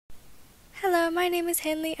Hello, my name is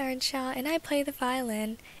Hindley Earnshaw, and I play the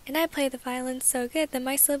violin. And I play the violin so good that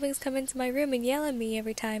my siblings come into my room and yell at me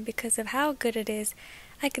every time because of how good it is.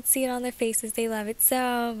 I could see it on their faces. They love it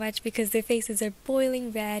so much because their faces are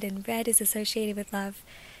boiling red, and red is associated with love.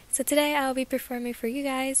 So today I'll be performing for you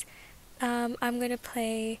guys. I'm going to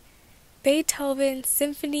play Beethoven's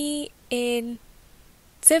Symphony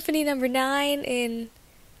number 9 in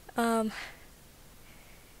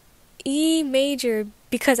E major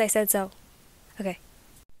because I said so. Okay.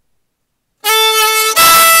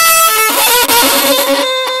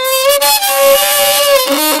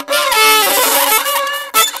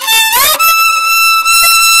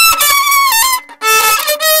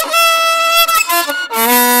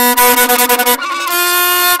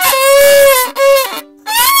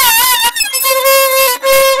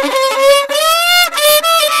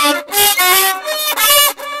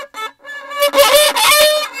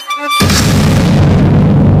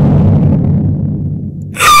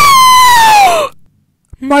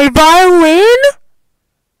 My violin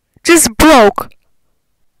just broke.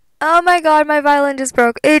 Oh my god, my violin just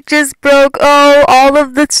broke. It just broke. Oh,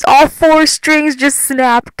 all 4 strings just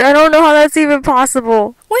snapped. I don't know how that's even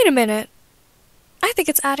possible. Wait a minute. I think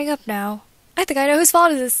it's adding up now. I think I know whose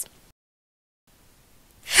fault it is.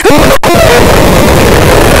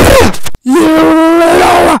 You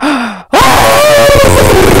little...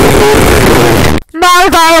 My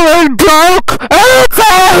violin broke, and it's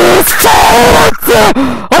all his fault!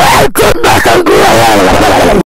 I did